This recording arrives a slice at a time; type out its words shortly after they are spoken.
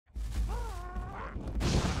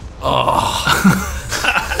Oh.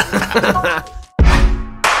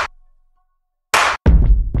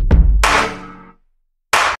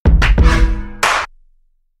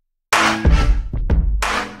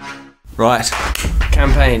 Right.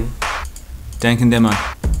 Campaign. DankNDemo.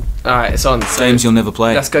 Alright, it's on. So Games you'll never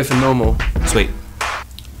play. let's go for normal. Sweet.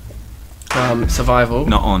 Survival.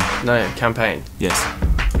 Not on. No, campaign. Yes.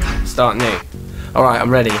 Start new. Alright, I'm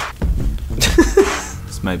ready.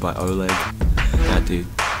 It's made by Oleg. That dude.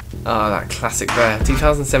 Oh, that classic rare.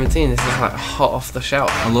 2017, this is like hot off the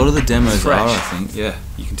shelf. A lot of the demos Fresh. are, I think. Yeah,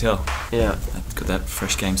 you can tell. Yeah. It's got that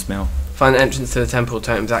fresh game smell. Find the entrance to the temple,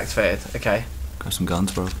 totems activated. Okay. Grab some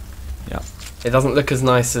guns, bro. Yeah. It doesn't look as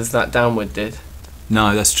nice as that downward did.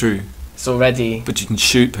 No, that's true. It's already... But you can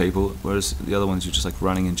shoot people, whereas the other ones you're just like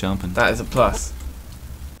running and jumping. That is a plus.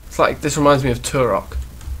 It's like, this reminds me of Turok.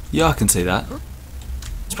 Yeah, I can see that.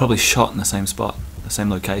 It's probably shot in the same spot, the same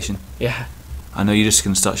location. Yeah. I know you're just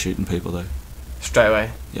gonna start shooting people though. Straight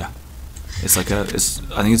away. Yeah. It's like I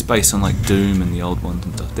think it's based on like Doom and the old ones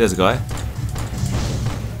and stuff. There's a guy.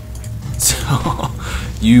 So,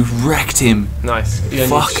 you wrecked him. Nice. You only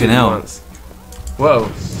Fucking shoot hell. once. Whoa.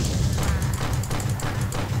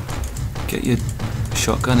 Get your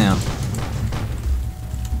shotgun out.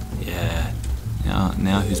 Yeah.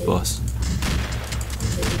 Now who's boss?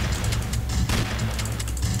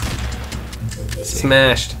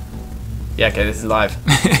 Smashed. Yeah, okay, this is live.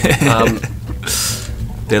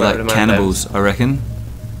 They're Where like the cannibals, I reckon.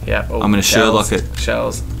 Yeah. Oh, I'm gonna Sherlock it.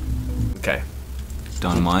 Shells. Okay.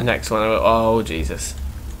 Dynamite. Next one. Oh, Jesus.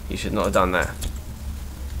 You should not have done that.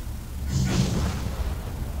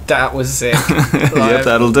 That was sick. Yeah,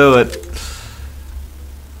 that'll do it.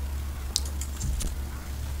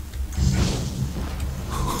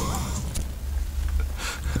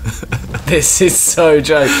 This is so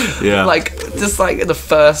joke. Yeah. Like, just like in the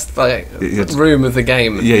first room of the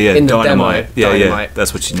game. Yeah, In the dynamite. demo. Yeah, Dynamite.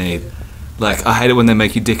 that's what you need. Like, I hate it when they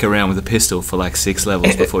make you dick around with a pistol for like 6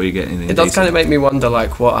 levels before you get anything. It does decent. kind of make me wonder,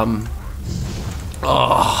 like, what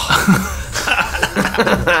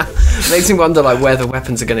makes me wonder, like, where the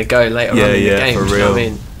weapons are going to go later on in the game. for do you real. know what I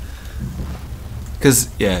mean? Because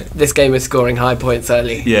This game is scoring high points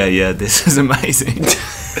early. yeah, this is amazing.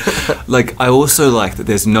 Like, I also like that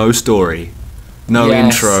there's no story, no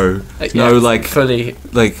Yes. intro, Yeah, no like fully.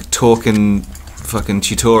 like talking fucking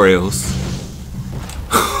tutorials.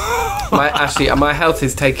 My health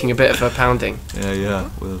is taking a bit of a pounding. Yeah.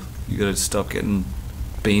 Well, you gotta stop getting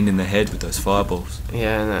beamed in the head with those fireballs.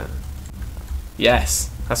 Yeah, no. Yes,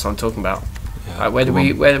 that's what I'm talking about. Yeah, Right, where come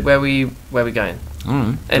on. where we going? I don't know. It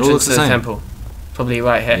all Entrance looks to the the same. temple. Probably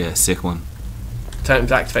right here. Yeah, sick one.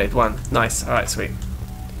 Totems activated. 1. Nice. Alright, sweet.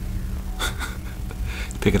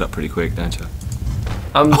 You pick it up pretty quick, don't you?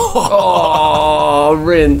 Oh,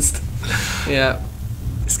 rinsed. Yeah,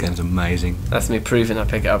 This game's amazing. that's me proving I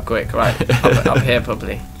pick it up quick. Right, up here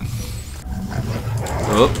probably.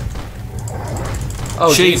 Oh,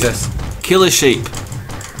 Oh, sheep. Jesus. Kill a sheep.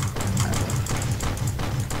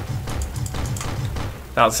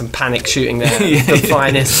 That was some panic shooting there. Yeah, The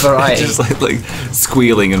finest variety. Just like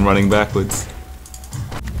squealing and running backwards.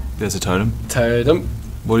 There's a totem. Totem.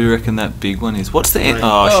 What do you reckon that big one is? What's the end? Right.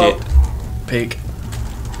 Oh, Oh. shit. Pig.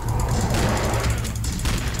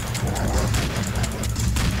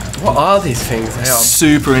 What are these things? They are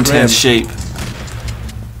Super intense sheep.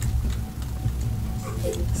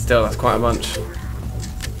 still, that's quite a bunch.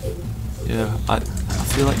 Yeah, I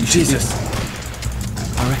feel like you should. Jesus.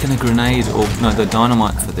 I reckon a grenade or no, the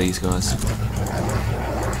dynamite for these guys.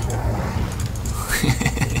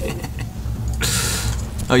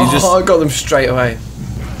 Oh, you just. I got them straight away. I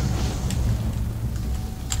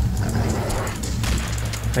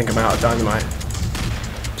think I'm out of dynamite.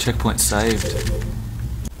 Checkpoint saved.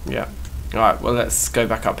 Yeah. Alright, well let's go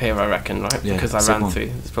back up here I reckon, right? Yeah, because I sick ran one. through.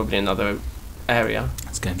 There's probably another area.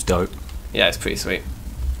 This game's dope. Yeah, it's pretty sweet.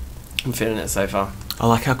 I'm feeling it so far. I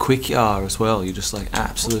like how quick you are as well. You're just like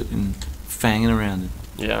absolutely fanging around it.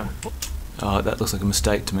 Yeah. Oh, that looks like a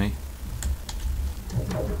mistake to me.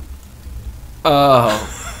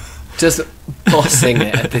 Oh. Just bossing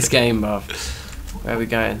it at this game, bruv. Where are we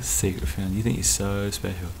going? Secret found. You think you're so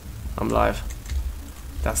special. I'm live.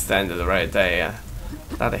 That's the end of the road there, yeah.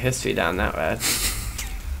 A lot of history down that road.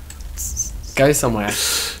 Go somewhere.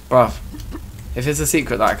 Bruv. If it's a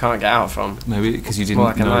secret that I can't get out from, Maybe because you it's didn't more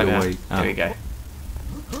like a know the nightmare. way. Here we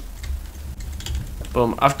go.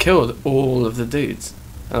 Boom. I've killed all of the dudes.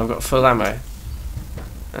 And I've got full ammo.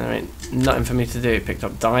 And I mean, nothing for me to do. Picked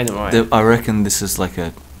up dynamite. I reckon this is like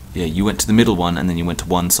a. Yeah, you went to the middle one and then you went to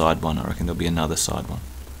one side one. I reckon there'll be another side one.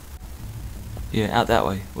 Yeah, out that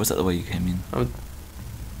way. Was that the way you came in?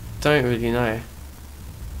 Don't really know.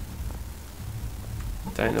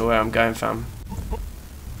 Don't know where I'm going from.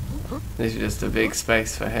 This is just a big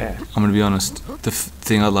space for here. I'm gonna be honest. The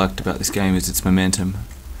thing I liked about this game is its momentum,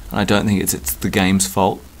 and I don't think it's the game's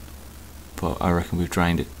fault, but I reckon we've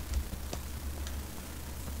drained it.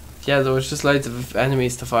 Yeah, there was just loads of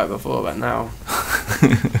enemies to fight before, but now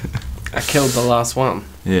I killed the last one.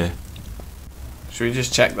 Yeah. Should we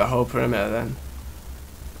just check the whole perimeter then?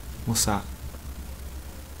 What's that?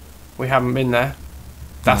 We haven't been there.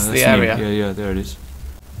 That's No, the new. area. Yeah, there it is.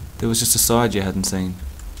 There was just a side you hadn't seen.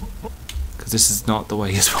 Because this is not the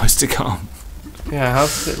way you're supposed to come. Yeah, how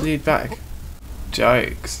does it lead back?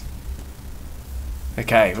 Jokes.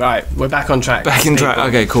 Okay, right, we're back on track. Back in track.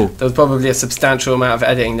 Okay, cool. There was probably a substantial amount of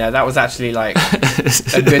editing there. That was actually like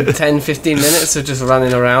a good 10-15 minutes of just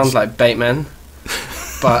running around like bait men.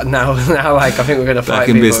 But now like I think we're gonna fight Back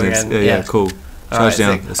in people business. again. Yeah, cool. Charge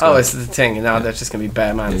down. Sick. Let's Oh, go. it's the thing, and now they're just gonna be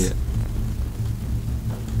bare mans. Yeah.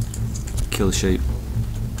 Kill the sheep.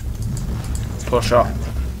 Push up.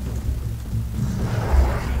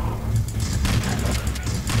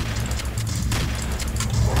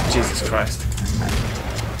 Jesus Christ.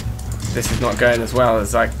 This is not going as well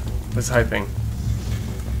as I was hoping.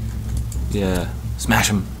 Yeah. Smash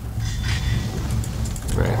him.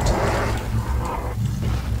 Correct.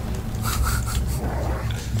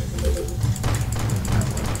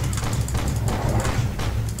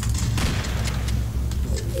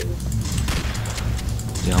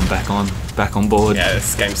 Yeah, I'm back on board. Yeah,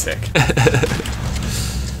 this game's sick.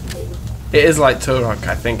 It is like Turok,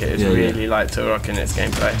 I think it is really like Turok in its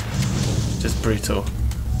gameplay. Just brutal.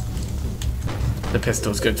 The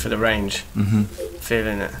pistol's good for the range. Mm-hmm.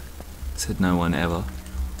 Feeling it. Said no one ever.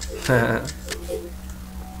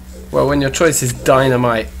 Well, when your choice is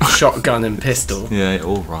dynamite, shotgun and pistol, Yeah,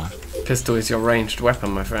 all right. pistol is your ranged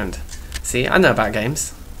weapon, my friend. See, I know about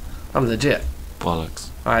games. I'm legit. Bollocks.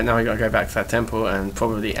 Alright, now we gotta go back to that temple and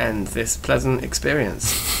probably end this pleasant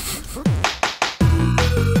experience.